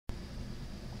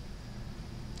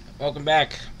Welcome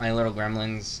back, my little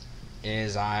gremlins. It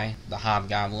is I, the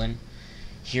Hobgoblin,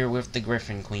 here with the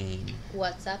Griffin Queen.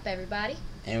 What's up, everybody?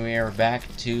 And we are back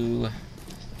to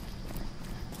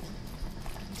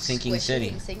Sinking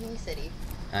City. Sinking City.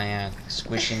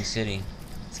 Squishing City.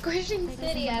 Squishing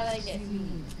City, I like it.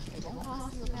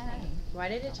 Why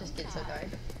did it just get so dark?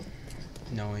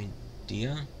 No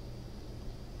idea.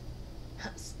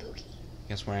 Spooky.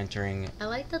 Guess we're entering. I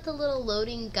like that the little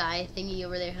loading guy thingy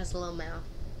over there has a little mouth.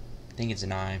 I think it's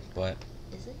an eye, but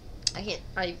is it? I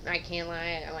can't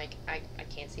lie. I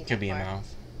can't see. Could be a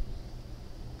mouth.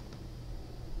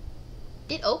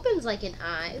 It opens like an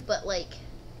eye, but like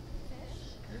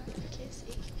I can't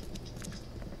see.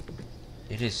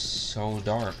 It is so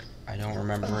dark. I don't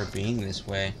remember it being this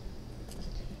way.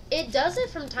 It does it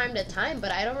from time to time,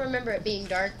 but I don't remember it being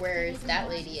dark where that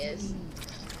lady is.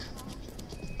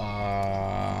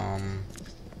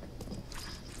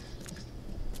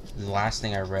 The last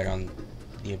thing I read on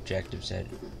the objective said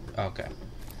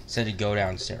to go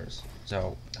downstairs.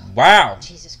 So, wow!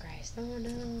 Jesus Christ. Oh no.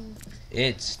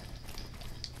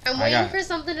 I'm waiting for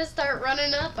something to start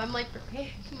running up. I'm like preparing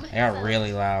myself. I got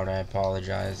really loud. I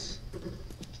apologize.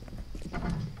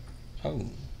 Oh,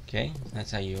 okay. That's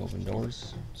how you open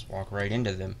doors. Just walk right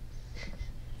into them.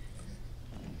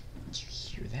 Did you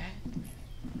hear that?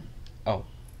 Oh.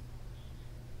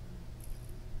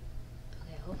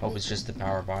 Okay, hope it's just the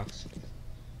power box.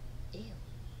 Ew.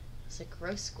 It's a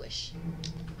gross squish.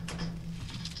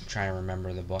 I'm trying to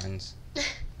remember the buttons.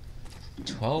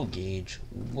 12 gauge.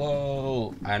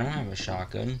 Whoa. I don't have a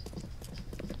shotgun.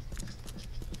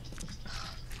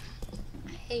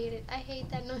 I hate it. I hate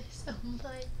that noise so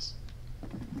much.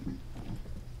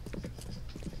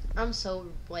 I'm so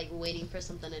like waiting for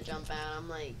something to jump out. I'm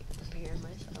like preparing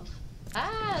myself.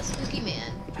 Ah, spooky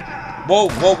man. Whoa,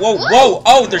 whoa, whoa, what? Whoa!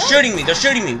 Oh, they're shooting me! They're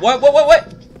shooting me! What?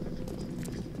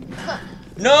 Huh.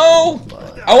 No!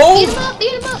 Oh!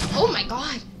 Beat him up! Oh my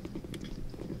god!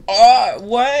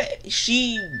 What?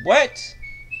 What?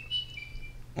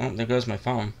 Oh, there goes my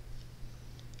phone.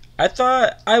 I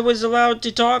thought I was allowed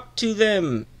to talk to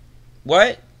them.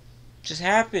 What just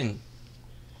happened?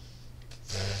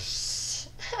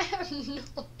 I have no idea.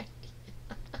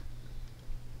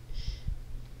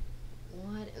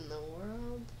 What in the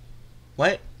world?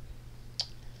 What?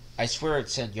 I swear it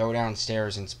said go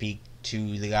downstairs and speak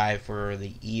to the guy for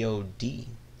the EOD.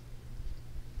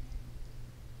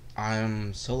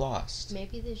 I'm so lost.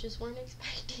 Maybe they just weren't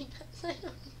expecting us. I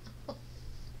don't know.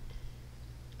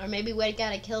 Or maybe we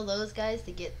gotta kill those guys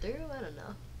to get through. I don't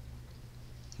know.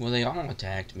 Well, they all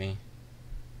attacked me.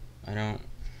 Did I?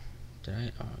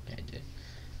 Oh, okay, I did.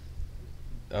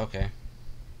 Okay.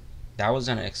 That was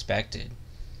unexpected.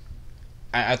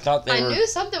 I thought they were... I knew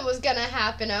something was gonna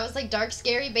happen. I was like, dark,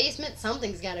 scary basement.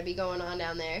 Something's gotta be going on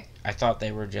down there. I thought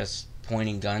they were just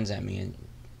pointing guns at me, and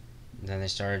then they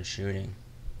started shooting.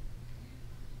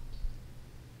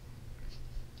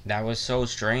 That was so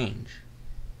strange.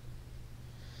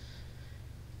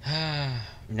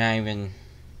 Not even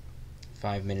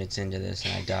 5 minutes into this,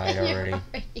 and I died already. You're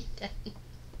already dead.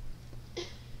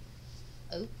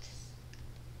 Oops.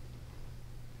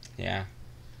 Yeah.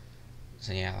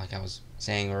 So yeah, like I was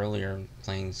saying earlier,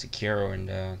 playing Sekiro and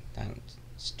that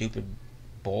stupid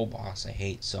bull boss I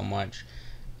hate so much.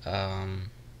 I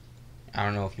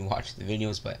don't know if you watched the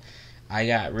videos, but I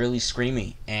got really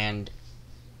screamy, and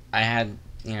I had,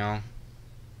 you know,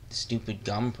 the stupid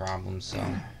gum problem, so...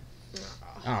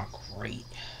 Oh, great.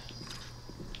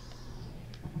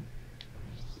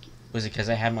 Was it because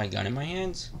I had my gun in my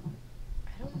hands?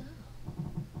 I don't know.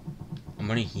 I'm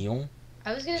gonna heal.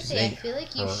 I was gonna say, I feel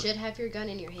like you should have your gun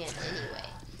in your hand anyway.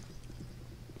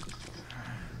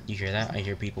 You hear that? I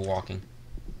hear people walking.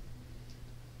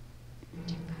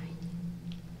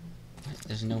 What?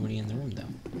 There's nobody in the room, though.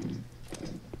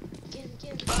 Get him,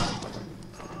 get him.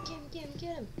 Get him,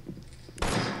 get him.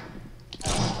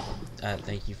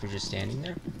 Thank you for just standing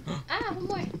there. Ah, one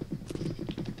more.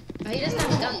 Oh, he doesn't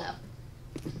have a gun, though.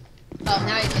 Oh,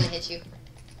 now he's gonna hit you.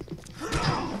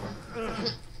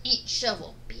 Eat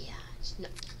shovel, biatch. No.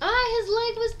 Ah, his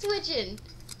leg was twitching.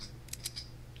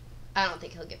 I don't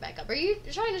think he'll get back up. Are you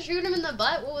trying to shoot him in the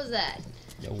butt? What was that?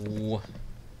 No.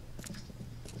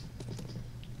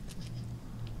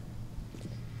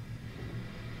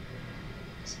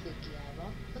 Spooky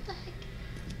eyeball. What the heck?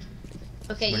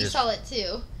 Okay, you just saw it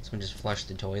too. Someone just flushed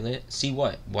the toilet. See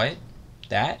what? What?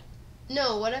 That?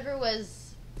 No, whatever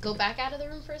was... Go back out of the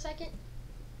room for a second.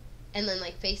 And then,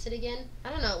 like, face it again. I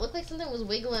don't know. It looked like something was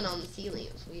wiggling on the ceiling.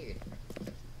 It was weird.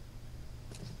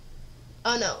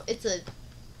 Oh, no. It's a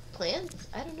plant?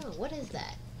 I don't know. What is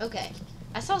that? Okay.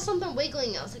 I saw something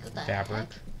wiggling. I was like, what the Fabric?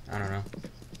 heck? I don't know.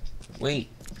 Wait,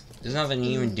 there's nothing to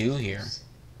even do here.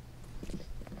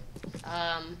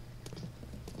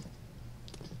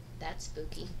 That's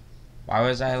spooky. Why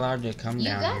was I allowed to come You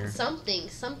down got here?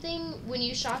 something. When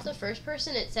you shot the first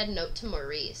person, it said note to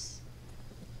Maurice.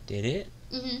 Did it?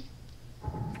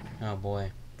 Mm-hmm. Oh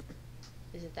boy.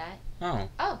 Is it that? Oh.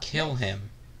 Oh. Kill nice. him.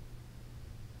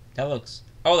 That looks.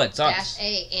 Oh, that's us. Dash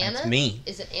A. Anna? That's me.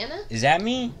 Is it Anna? Is that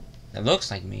me? That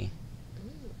looks like me.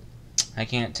 I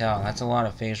can't tell. That's a lot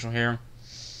of facial hair.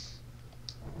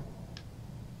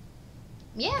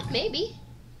 Yeah, maybe.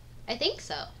 I think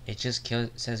so. It just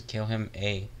says kill him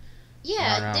A.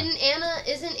 Yeah, I don't know.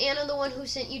 isn't Anna the one who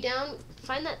sent you down?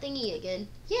 Find that thingy again.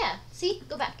 Yeah, see?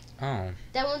 Go back. Oh.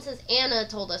 That one says Anna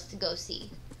told us to go see.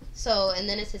 So, and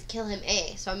then it says kill him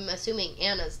A. So I'm assuming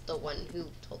Anna's the one who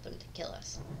told them to kill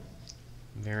us.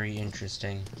 Very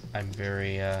interesting. I'm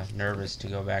very nervous to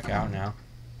go back out now.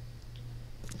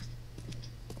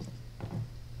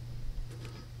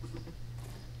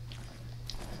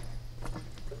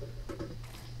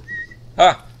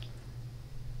 Ah!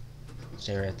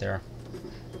 Stay right there.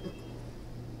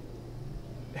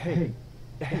 Hey,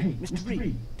 Mr.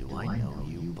 Reed. Do I know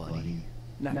you, buddy?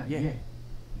 Not yet,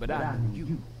 but I know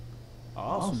you. I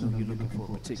also know you're looking for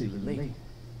a particular lady.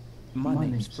 My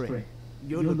name's Fred.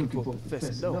 You're looking for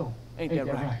Professor Lowe, ain't that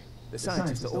right? The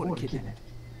scientist the order kidnapped.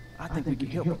 I think we can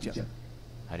help each other.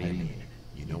 How do you mean?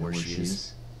 You know where she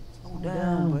is? Slow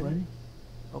down, buddy.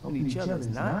 Helping each other is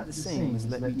not the same as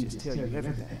let me just tell you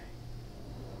everything.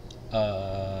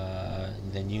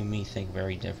 Then you and me think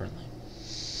very differently.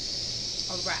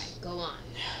 Alright, go on.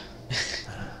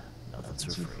 Nothing's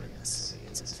for free in this city,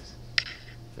 is it?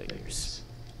 Figures.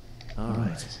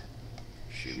 Alright.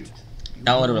 Shoot.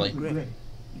 Not literally. Greg,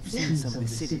 you've seen some of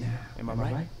this city now, am I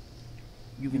right?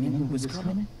 You've been in what's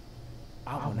coming?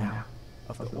 I want out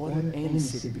of the order and the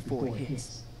city before it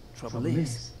hits. Trouble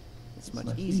is, it's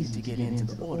much easier to get into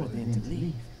the order than to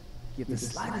leave. Give the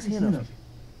slightest hint of it.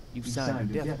 You've signed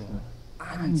your death warrant.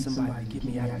 I need somebody to get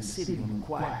me out of the city when I'm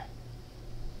quiet.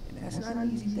 And that's not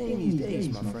an easy thing these days,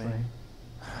 my friend.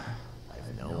 I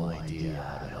have no idea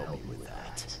how to help you with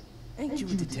that. Ain't you a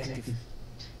detective?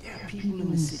 There are people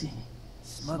in the city,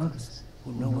 smugglers,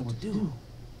 who know what to do.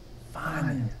 Find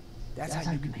them. That's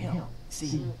how you can help.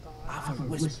 See, I've heard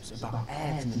whispers about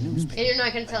ads in the newspaper. And you're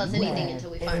not going to tell us anything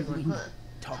until we find one, huh?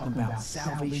 Talking about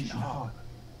Salvation Harbor.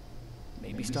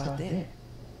 Maybe start there.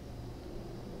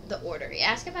 The order.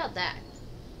 Ask about that.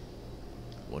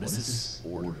 What is this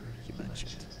order you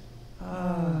mentioned?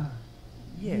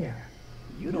 Yeah.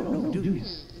 You don't know, do you?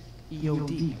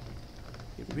 EOD.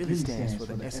 It really stands for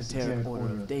the Esoteric Order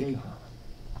of Dagon.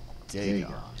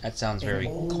 Dagon. That sounds very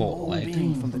An old cult-like.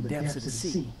 being from the depths of the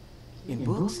sea. In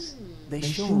books, they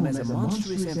show him as a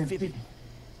monstrous amphibian.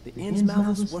 The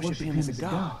Innsmouthers worship him as a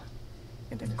god.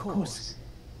 And of course,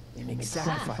 they make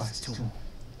sacrifices to him.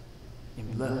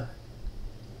 In blood.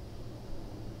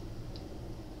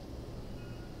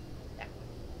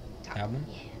 Album?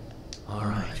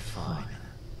 Alright, fine.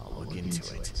 I'll look into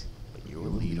it. But your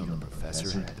lead on the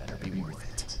professor had better be worth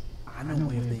it. I know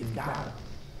where they've got him.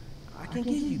 I can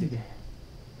get you there.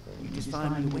 You just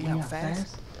find your way out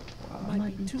fast, or I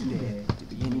might be too dead to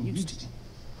be any use to you.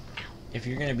 If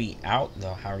you're gonna be out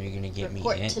though, how are you gonna get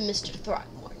Report me in? to Mr.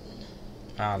 Throckmorton.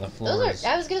 Ah, the floor is.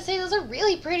 I was going to say, those are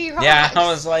really pretty rocks. Yeah, I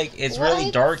was like, it's really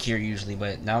What? dark here usually,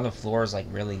 but now the floor is like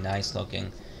really nice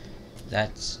looking.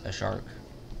 That's a shark.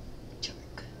 Jerk.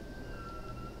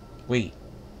 Wait,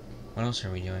 what else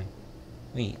are we doing?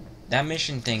 Wait, that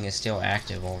mission thing is still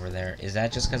active over there. Is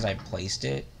that just because I placed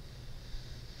it?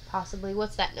 Possibly.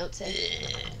 What's that note say?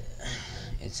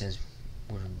 It says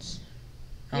words.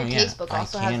 Your Oh yeah, casebook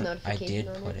also has I notification did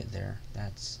on put it. it there.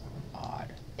 That's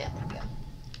odd. Yeah, there we go.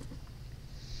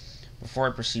 Before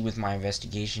I proceed with my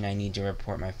investigation, I need to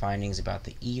report my findings about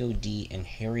the EOD and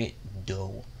Harriet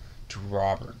Doe to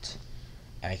Robert.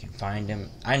 I can find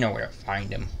him. I know where to find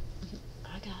him.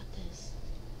 I got this.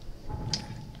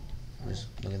 Just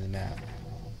look at the map.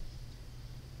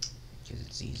 Because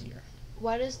it's easier.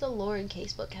 Why does the Lauren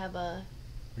casebook have a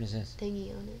What is this?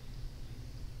 thingy on it?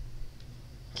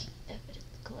 Key evidence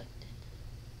collected.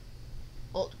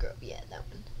 Old Grove, yeah, that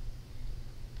one.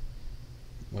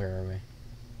 Where are we?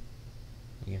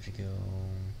 We have to go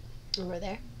Over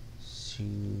there.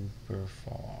 super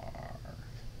far.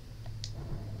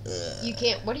 You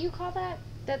can't. What do you call that?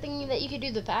 That thing that you could do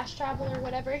the fast travel or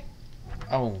whatever.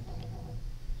 Oh,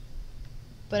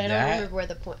 But I don't That remember where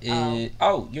the point.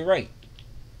 oh, you're right.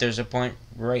 There's a point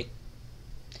right.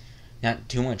 Not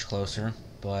too much closer,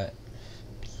 but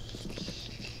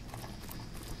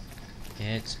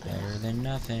it's better than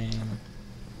nothing.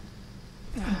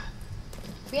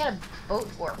 If we had a boat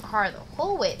or a car the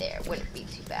whole way there, it wouldn't be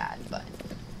too bad, but...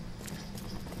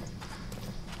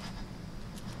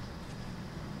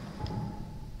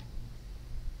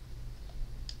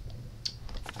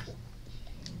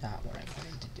 Not what I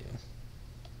wanted to do.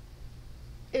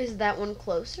 Is that one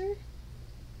closer?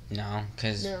 No,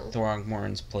 because No.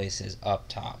 Throgmorton's place is up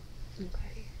top.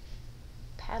 Okay.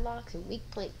 Padlocks and weak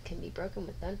plank can be broken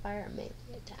with gunfire or melee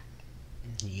attack.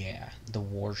 Yeah, the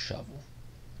war shovel.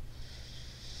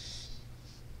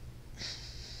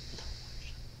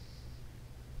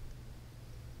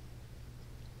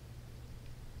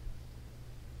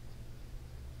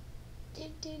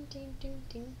 Ding, ding, ding, ding,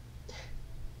 ding.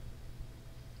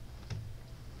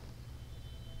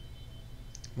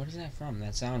 What is that from?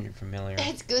 That sounded familiar.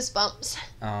 It's Goosebumps.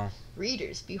 Oh,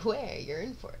 Readers, beware, you're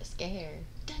in for a scare.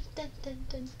 Dun, dun, dun,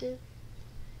 dun, dun.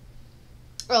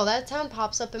 Oh, that sound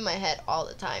pops up in my head all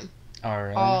the time. oh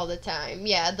really? All the time.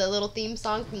 Yeah, the little theme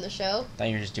song from the show. I thought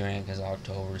you were just doing it because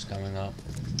October's coming up.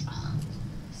 Oh,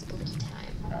 spooky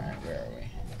time. Alright, where are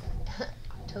we?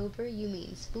 October, you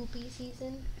mean spooky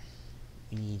season?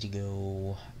 We need to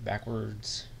go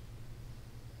backwards.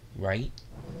 Right?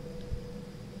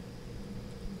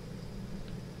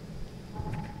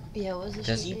 Yeah, what was the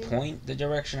Does street he name? point the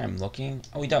direction I'm looking?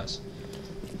 Oh, he does.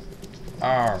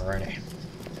 Alrighty.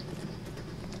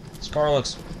 Scar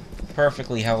looks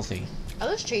perfectly healthy. Are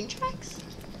those train tracks?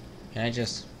 Can I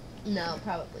just No,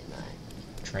 probably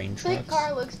not. train That trucks?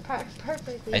 car looks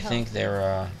perfectly I healthy. think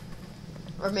they're,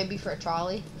 Or maybe for a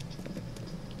trolley.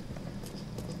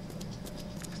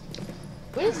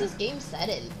 What is this game set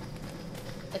in?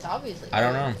 It's obviously... I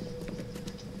don't know.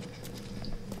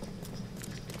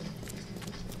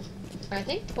 I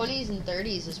think 20s and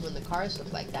 30s is when the cars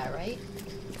look like that, right?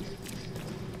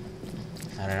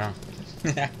 I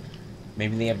don't know.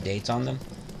 Maybe they have dates on them?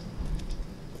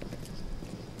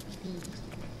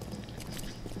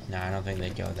 No, I don't think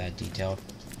they'd go that detailed.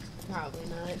 Probably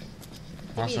not.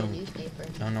 Maybe Also, a newspaper.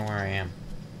 don't know where I am.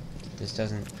 This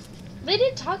doesn't... They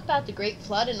did talk about the Great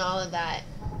Flood and all of that,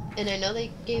 and I know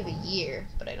they gave a year,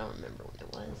 but I don't remember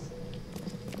when it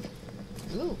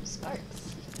was. Ooh,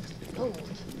 sparks. Oh,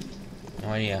 No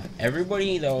idea.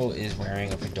 Everybody, though, is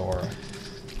wearing a fedora.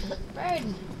 bird.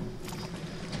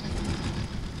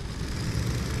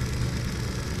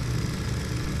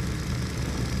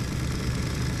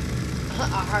 A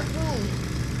harpoon.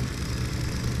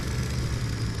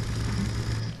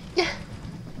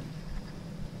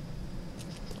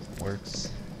 Works.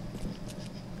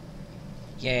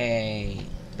 Yay!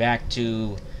 Back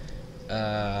to,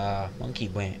 Monkey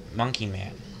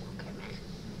Man.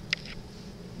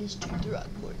 Mr.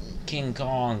 Throgmorton. King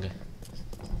Kong.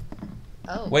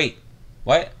 Oh. Wait,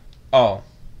 what? Oh.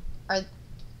 Are-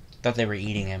 Thought they were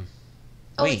eating him.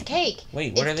 Oh, Wait, it's cake.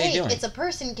 wait, what It's are they cake. doing? It's a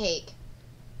person cake.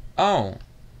 Oh,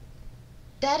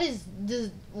 That is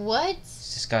the what?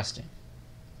 it's disgusting.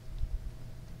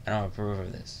 I don't approve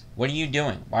of this. What are you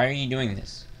doing? Why are you doing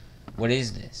this? What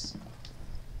is this?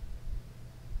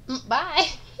 Bye.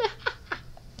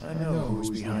 I know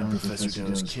who's behind Professor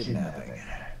Doe's kidnapping.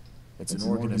 It's an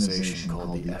organization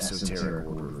called the Esoteric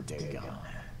Order of Dagon.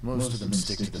 Most of them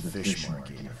stick to the fish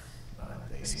market, but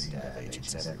they seem to have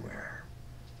agents everywhere.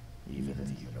 Even at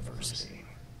the university.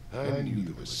 I knew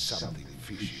there was something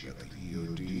fishy at the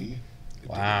EOD.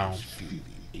 Wow. The filthy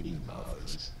in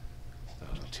mothers.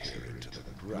 I'll tear it to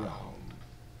the ground.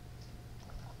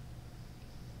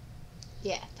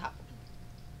 Yeah, top.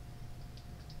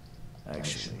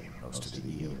 Actually, most of the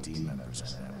EOD members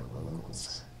I met were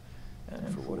locals.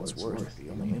 And for what it's worth, the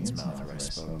only Innsmouther I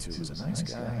spoke to was a nice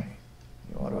guy.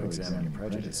 You ought to examine your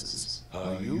prejudices.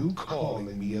 Are you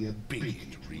calling me a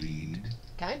bigot, Reed?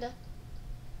 Kinda.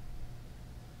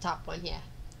 Top one, yeah.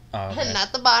 Oh, okay.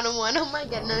 Not the bottom one. Oh my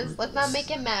goodness. Let's not make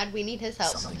him mad. We need his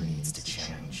help. Something needs to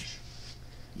change.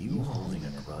 You holding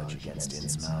a grudge against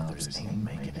Innsmouthers ain't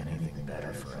making anything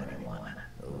better for anyone.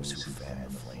 Those who fan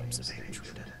the flames of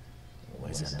hatred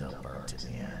always end up burnt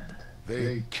in the end.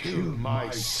 They killed my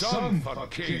son for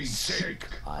King's sake.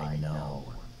 I know.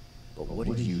 But what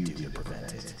did you do to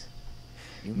prevent it?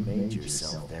 You made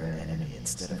yourself their enemy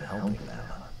instead of helping them.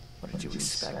 What did you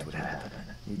expect would happen?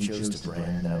 You chose to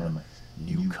brand them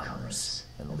newcomers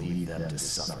and leave them to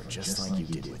suffer just like you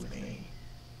did with me.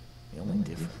 The only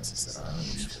difference is that I'm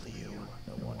useful to you.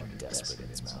 No wonder desperate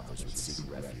Innsmouthers would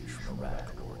seek refuge from a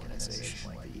radical organization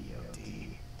like the EOD.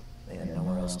 They had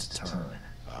nowhere else to turn.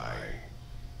 I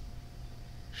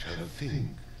shall think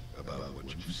about what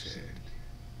you said.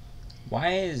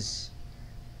 Why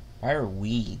are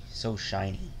we so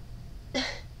shiny?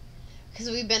 Because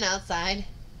we've been outside.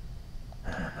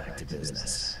 Back to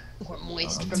business. Or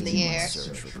moist I'll from the continue my air.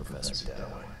 search for Professor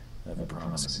Dalloway. I have a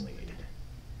promising lead.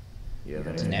 You have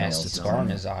It's a anything nasty else to scar tell on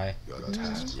me? his eye Your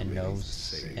task and remains nose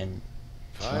the same. and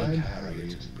Find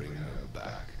Harriet and bring her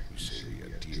back. You say we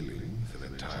are dealing with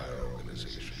an entire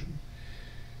organization.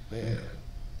 There.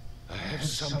 I have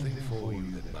something for you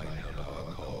that might help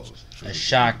our cause. should A it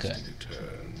shotgun. please to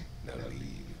return. Now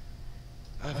leave.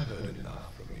 I've heard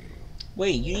enough from you.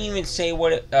 wait, you didn't even say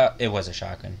what it was a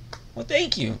shotgun. Well,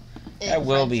 thank you. That In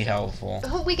will be French. helpful.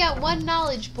 Oh, we got 1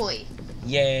 knowledge point.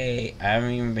 Yay! I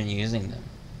haven't even been using them.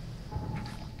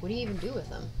 What do you even do with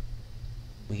them?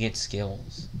 We get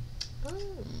skills. Oh.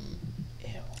 Ew.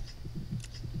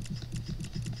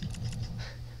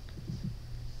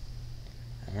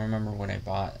 I don't remember what I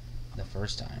bought the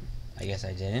first time. I guess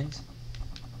I didn't.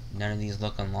 None of these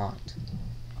look unlocked.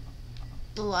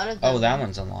 A lot of them. Oh, that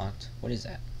one's unlocked. What is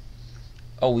that?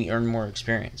 Oh, we earn more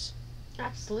experience.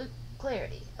 Absolute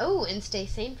clarity. Oh, and stay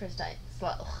sane for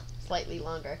slightly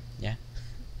longer.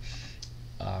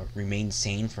 Remain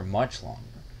sane for much longer.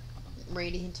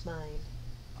 Radiant mind.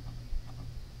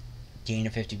 Gain a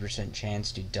 50%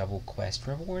 chance to double quest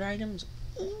reward items.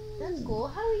 That's cool.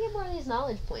 How do we get more of these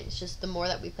knowledge points? Just the more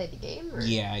that we play the game? Or?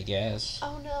 Yeah, I guess.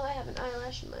 Oh no, I have an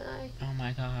eyelash in my eye. Oh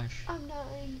my gosh. I'm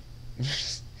dying.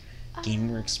 Gain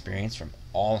more experience from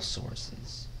all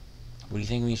sources. What do you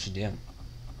think we should do?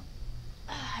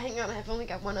 Hang on, I've only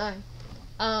got one eye.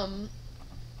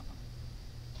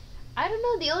 I don't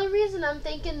know. The only reason I'm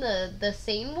thinking the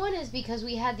sane one is because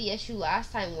we had the issue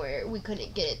last time where we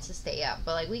couldn't get it to stay up,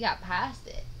 but like we got past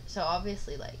it. So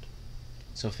obviously, like.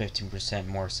 So 15%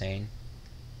 more sane.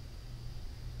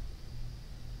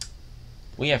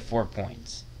 We have 4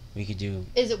 points. We could do.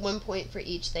 Is it 1 point for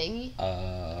each thing?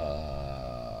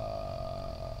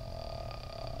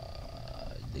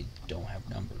 They don't have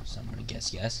numbers. I'm gonna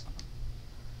guess yes.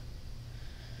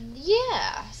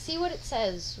 Yeah. See what it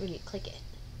says when you click it.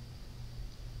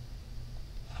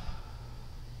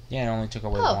 Yeah, it only took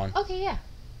away Oh, one. okay, yeah.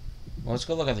 Well, let's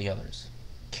go look at the others.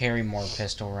 Carry more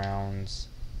pistol rounds.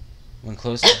 When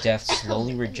close to death,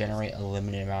 slowly regenerate a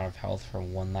limited amount of health for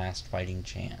one last fighting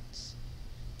chance.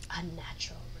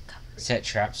 Unnatural recovery. Set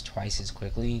traps twice as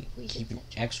quickly. We should Keep an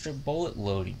set traps. extra bullet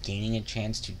loaded, gaining a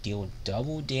chance to deal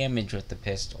double damage with the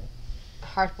pistol.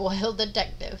 Hard-boiled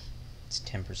detective. It's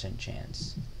 10%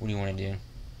 chance. What do you want to do?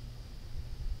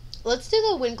 Let's do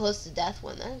the when close to death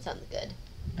one. That sounds good.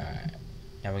 Alright.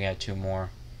 Now we got 2 more.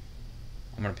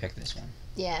 I'm gonna pick this one.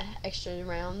 Yeah, extra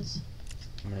rounds.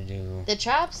 I'm gonna do The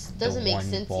traps doesn't make one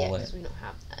sense yet bullet. because we don't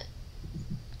have that.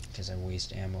 because I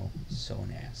waste ammo. So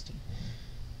nasty.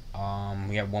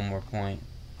 We have 1 more point.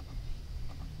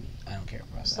 I don't care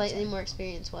about that. Slightly more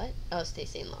experience. What? Oh, stay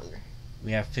sane longer.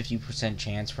 We have 50%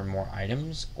 chance for more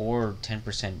items or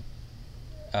 10%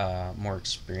 more Ooh,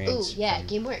 experience. yeah, from-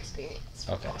 gain more experience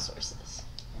from Okay. all sources.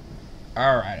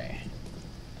 Alrighty.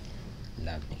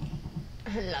 Lovely.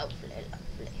 Lovely,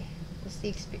 lovely. What's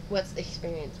the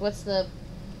experience?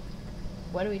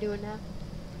 What are we doing now?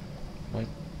 What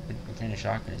kind of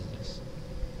shotgun is this?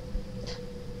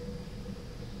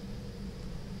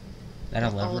 That a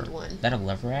The lever? old one. That a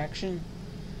lever action?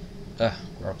 Ugh,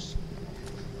 gross.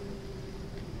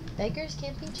 Beggars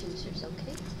can't be choosers,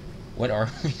 okay? What are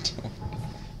we doing?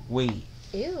 Wait,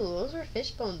 Ew, those were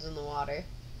fish bones in the water.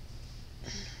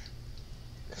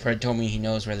 Fred told me he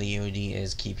knows where the EOD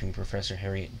is keeping Professor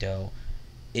Harriet Doe.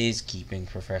 Is keeping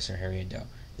Professor Harriet Doe.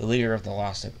 The leader of the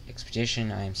lost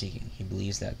expedition I am seeking. He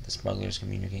believes that the smugglers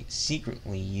communicate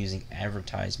secretly using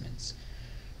advertisements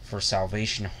for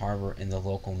Salvation Harbor in the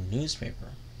local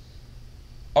newspaper.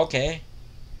 Okay.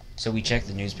 So we check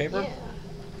the newspaper? Yeah.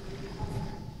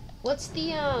 What's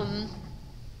the,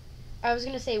 I was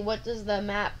gonna say, what does the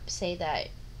map say that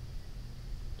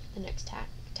the next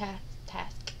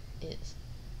task is?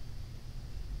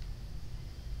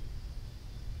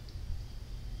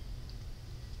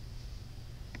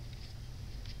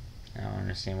 I don't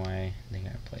understand why they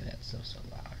gotta play that so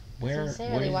loud. Does Where? it say,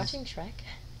 are what they is- watching Shrek?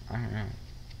 I don't know.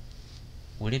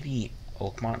 Would it be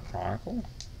Oakmont Chronicle?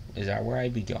 Is that where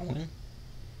I'd be going?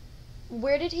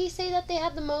 Where did he say that they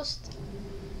had the most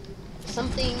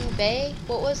something bay?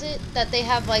 What was it? That they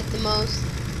have like the most.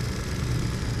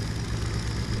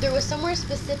 There was somewhere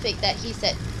specific that he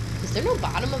said. Is there no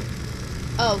bottom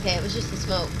of? Oh, okay. It was just the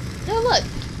smoke. No, look.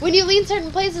 When you lean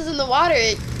certain places in the water,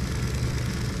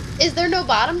 is there no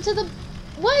bottom to the?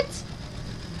 What?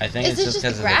 I think Is it's it just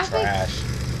just the because of the graphic?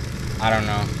 trash. I don't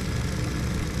know.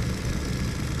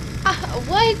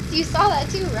 What? You saw that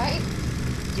too, right?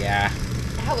 Yeah.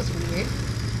 That was weird.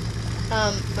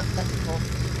 That's cool.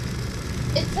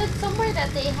 It said somewhere that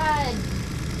they had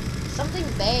something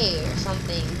bay or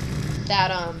something that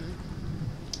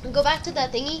Go back to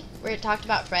that thingy where it talked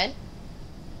about Fred.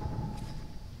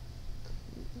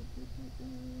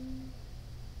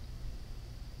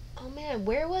 Oh man,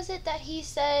 where was it that he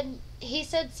said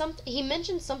something? He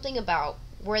mentioned something about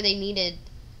where they needed.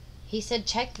 He said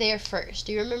check there first.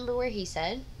 Do you remember where he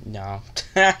said? No.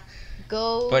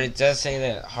 Go. But it does say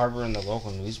that harbor in the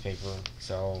local newspaper,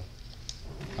 so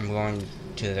I'm going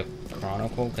to the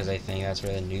Chronicle because I think that's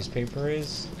where the newspaper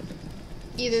is.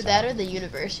 Either that or the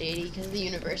university, because the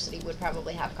university would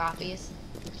probably have copies.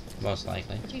 Most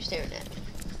likely. What are you staring at?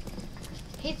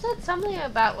 He said something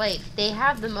about, like, they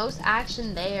have the most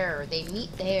action there, or they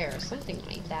meet there, or something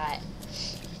like that.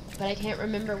 But I can't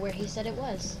remember where he said it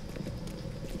was.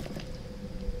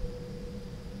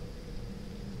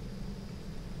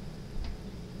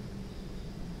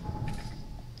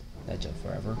 That took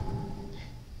forever.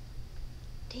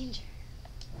 Danger.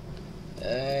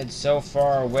 It's so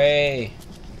far away.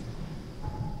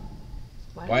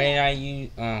 Why didn't I use...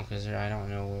 Oh, because I don't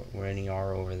know where any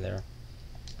are over there.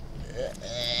 That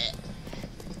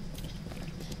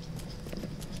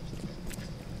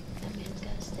man's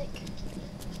got a stick.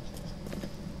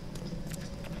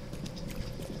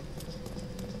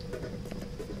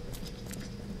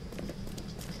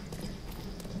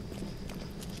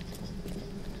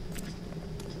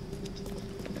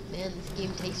 Man, this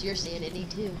game takes your sanity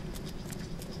too.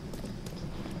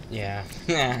 Yeah.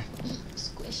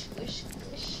 Squish, squish,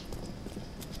 squish.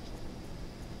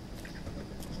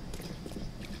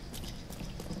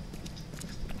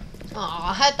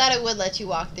 Aw, I thought it would let you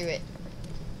walk through it.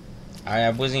 I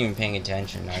wasn't even paying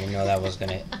attention. I didn't know that was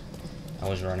gonna... I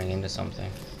was running into something.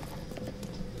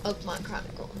 Oakmont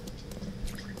Chronicle.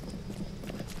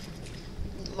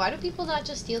 Why do people not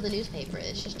just steal the newspaper?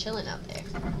 It's just chilling out there.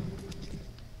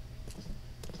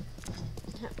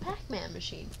 Pac-Man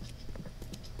machine.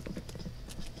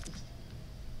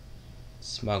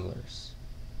 Smugglers.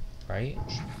 Right?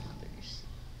 Smugglers.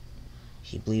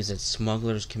 He believes that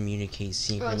smugglers communicate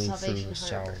secretly Salvation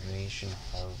through Harbor. Salvation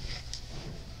Harbor.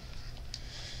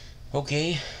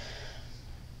 Okay.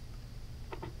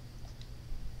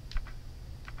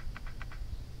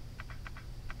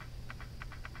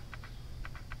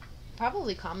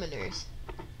 Probably commoners.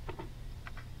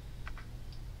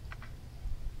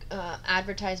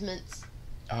 Advertisements.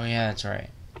 Oh yeah, that's right.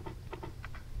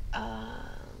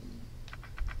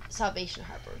 Salvation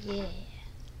Harbor. Yeah.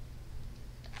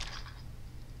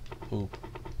 Oop.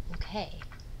 Okay.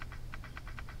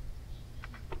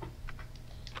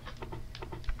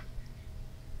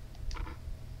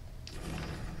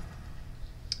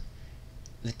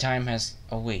 The time has...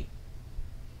 Oh wait.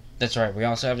 That's right. We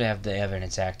also have to have the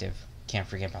evidence active. Can't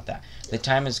forget about that. The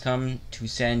time has come to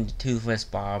send Toothless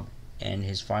Bob and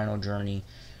his final journey,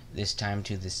 this time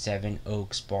to the Seven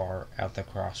Oaks Bar at the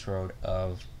crossroad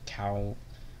of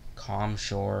Calm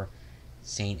Shore,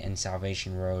 Saint and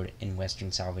Salvation Road in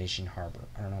Western Salvation Harbor.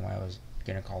 I don't know why I was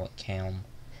gonna call it Calm.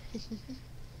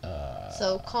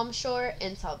 So Calm Shore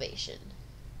and Salvation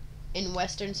in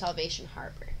Western Salvation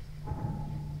Harbor.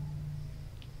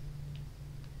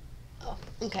 Oh,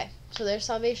 okay. So there's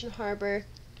Salvation Harbor,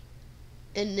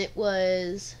 and it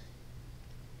was.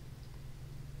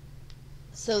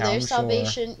 So Calm there's Shore.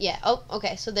 Salvation. Yeah. Oh,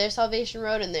 okay. So there's Salvation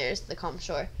Road, and there's the Calm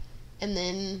Shore, and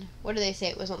then what do they say?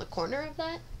 It was on the corner of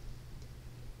that.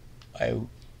 I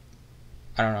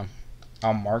don't know.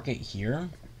 I'll mark it here,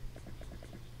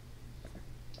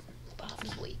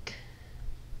 Bob's Week.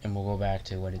 and we'll go back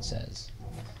to what it says.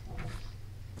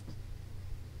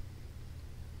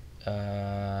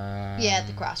 Yeah, at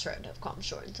the crossroad of Calm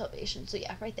Shore and Salvation. So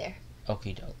yeah, right there.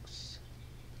 Okie dokes.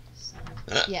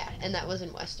 Yeah, and that was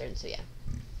in Western. So yeah.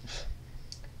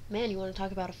 Man, you want to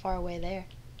talk about a far away there?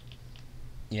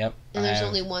 Yep. And there's I have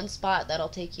only one spot that'll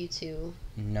take you to.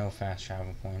 no fast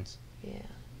travel points. Yeah.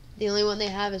 The only one they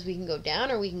have is we can go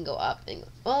down or we can go up. And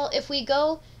well, if we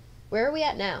go, where are we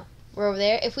at now? We're over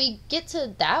there. If we get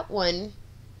to that one,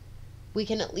 we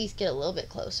can at least get a little bit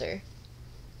closer.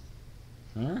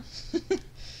 Huh?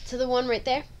 To the one right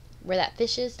there, where that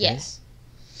fish is. This?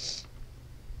 Yes.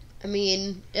 I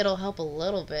mean, it'll help a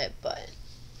little bit, but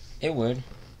It would.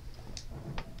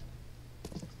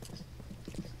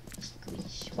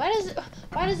 why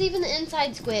does even the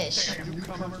inside squish?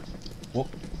 Whoop.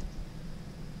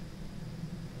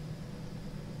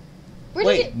 Where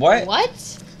Wait, did it,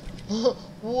 what?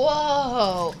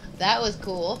 Whoa, that was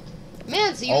cool.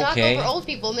 Man, so you knock Okay. over old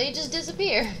people and they just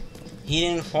disappear. He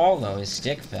didn't fall though. His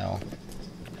stick fell.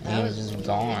 That He was was just weird.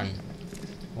 gone.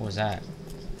 What was that?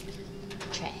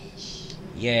 Trash.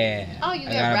 Yeah. Oh, you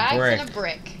I got got rags a brick. and a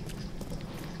brick.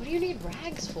 What do you need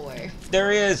rags for?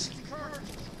 There he is.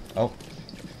 Oh.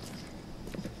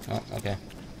 Oh, okay.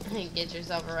 Get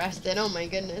yourself arrested. Oh my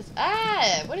goodness.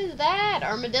 Ah, what is that?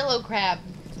 Armadillo crab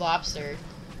lobster.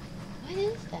 What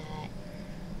is that?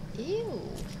 Ew.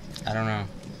 I don't know.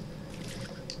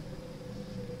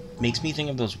 Makes me think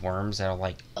of those worms that'll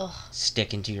like Ugh.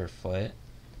 stick into your foot.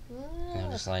 And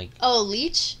they're just like, Oh,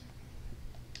 leech?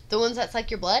 The ones that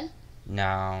suck your blood?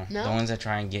 no. No? The ones that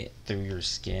try and get through your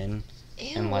skin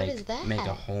Ew, and what like is that? make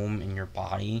a home in your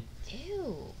body.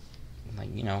 Ew.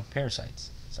 Like, you know,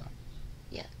 parasites. So.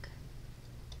 Yuck.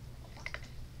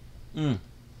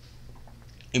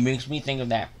 It makes me think of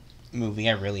that movie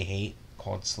I really hate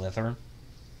called Slither.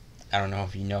 I don't know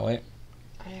if you know it.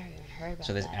 I never even heard about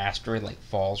So this that. asteroid like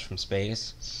falls from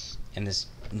space, and this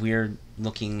weird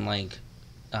looking like,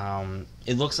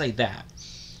 it looks like that,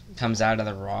 comes out of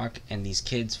the rock, and these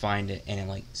kids find it, and it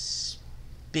like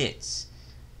spits,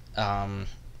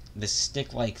 this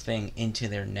stick-like thing into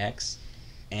their necks,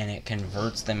 and it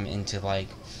converts them into like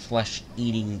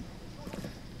flesh-eating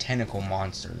tentacle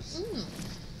monsters.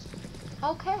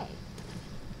 Okay.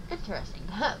 Interesting.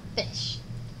 Fish.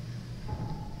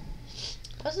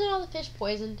 Wasn't all the fish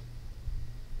poisoned?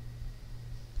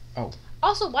 Oh.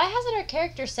 Also, why hasn't our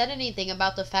character said anything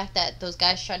about the fact that those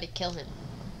guys tried to kill him?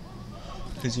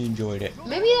 Because he enjoyed it.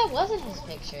 Maybe that wasn't his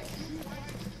picture.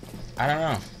 I don't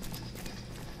know.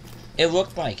 It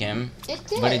looked like him, It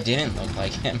did. but it didn't look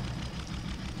like him.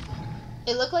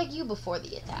 It looked like you before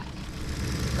the attack.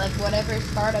 Like whatever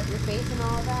scarred up your face and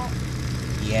all of that.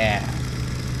 Yeah.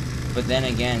 But then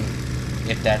again,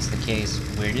 if that's the case,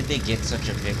 where did they get such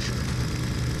a picture?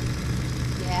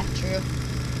 Yeah, true.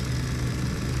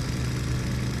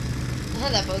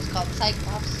 That boat's called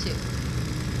Cyclops too.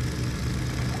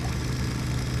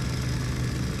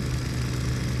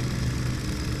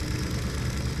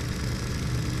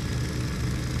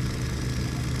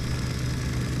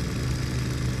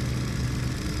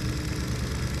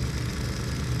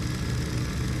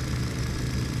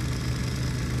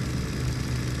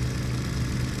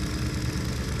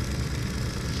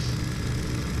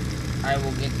 I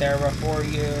will get there before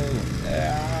you.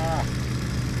 Ah.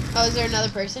 Oh, is there another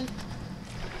person?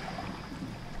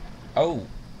 Oh.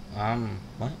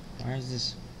 What? Why is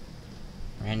this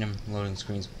random loading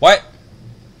screens? What?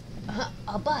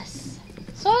 A bus.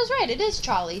 So I was right, it is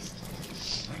Charlie's.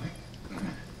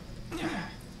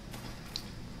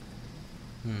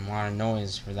 A lot of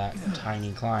noise for that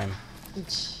tiny climb.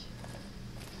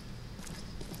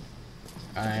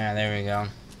 Ah, yeah, there we go.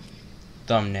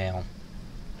 Thumbnail.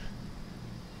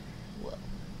 Whoa.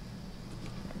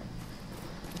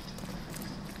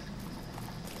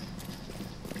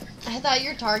 I thought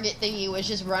your target thingy was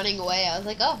just running away. I was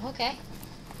like, oh, okay.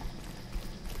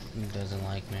 He doesn't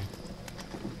like me.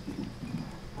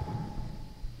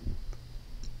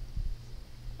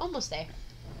 Almost there.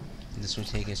 This will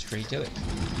take us straight to it.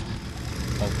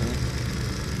 Hopefully.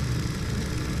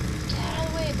 Get out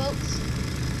of the way, boats.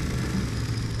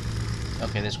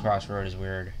 Okay, this crossroad is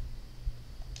weird.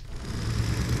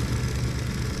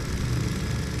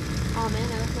 Oh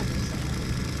man, I was not gonna say that.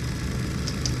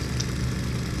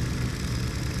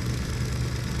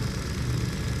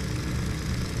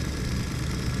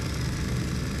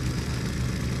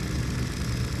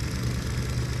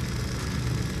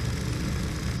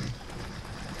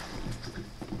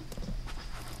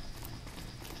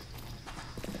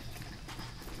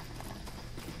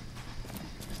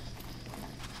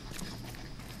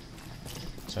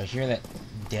 So I hear that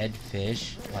dead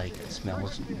fish, like,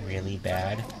 smells really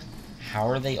bad. How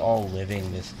are they all living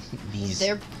with these?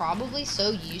 They're probably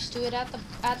so used to it at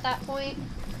that point.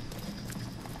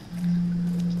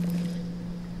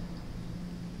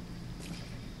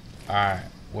 Alright,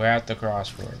 we're at the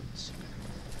crossroads.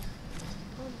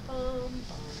 Bum, bum,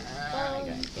 I bum,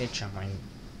 got an itch on my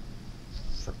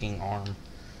freaking arm.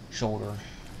 Shoulder.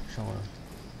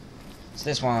 It's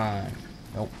this one.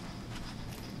 Nope.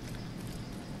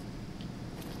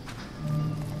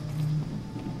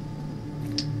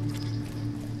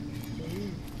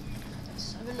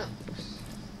 Seven Oaks.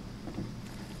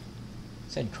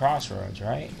 Said crossroads,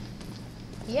 right?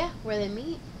 Yeah, where they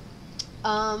meet.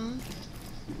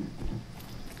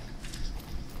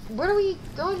 What are we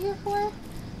going here for?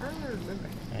 I don't even remember.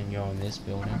 And you're in this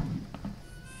building.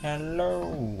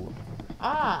 Hello.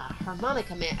 Ah,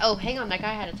 harmonica man. Oh, hang on, that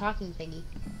guy had a talking thingy.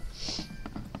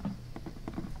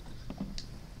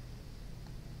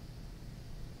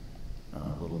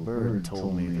 A little bird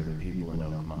told me there are people in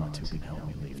Oakmont who can help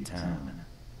me leave town.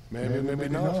 Maybe, maybe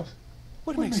not.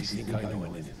 What makes you think I know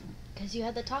anything? Because you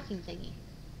had the talking thingy.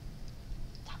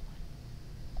 That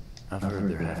one. I've heard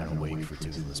they're having a wake for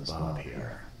Toothless Bob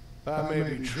here. That may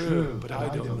be true, but I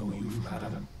don't know you from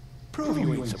Adam. Prove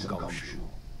you ain't some gumshoe.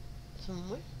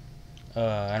 Somewhere?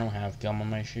 I don't have gum on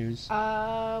my shoes.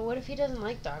 What if he doesn't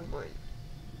like Dogmorn?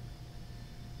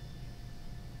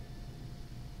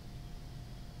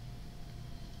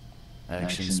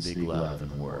 Actions speak louder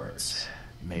than words.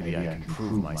 Maybe I can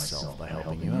prove myself by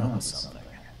helping you out with something.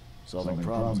 Solving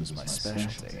problems is my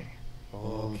specialty.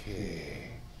 Okay.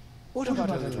 What about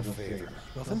a little favor?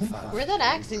 Nothing fancy. Where'd that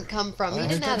accent come from? He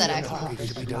didn't have that accent.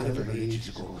 Package to be delivered ages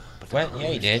ago, but the What? Yeah, he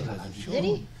courier did. still hasn't shown. Did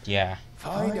he? Yeah.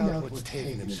 Find out what's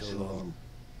taking him so long.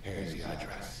 Here's the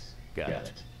address. Got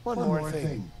it. One more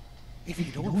thing. If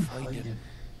you don't find it,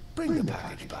 bring the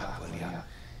package back, will ya?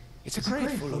 It's a crate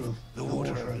full of the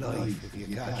water of life, if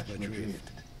you catch my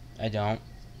drift. I don't.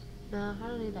 No, I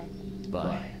don't either.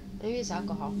 Bye. Maybe it's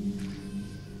alcohol.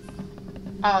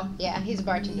 Oh, yeah, he's a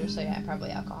bartender, so yeah,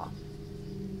 probably alcohol.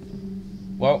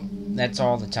 Well, that's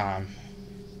all the time.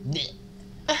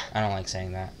 I don't like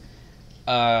saying that.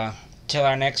 Till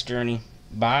our next journey.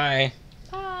 Bye.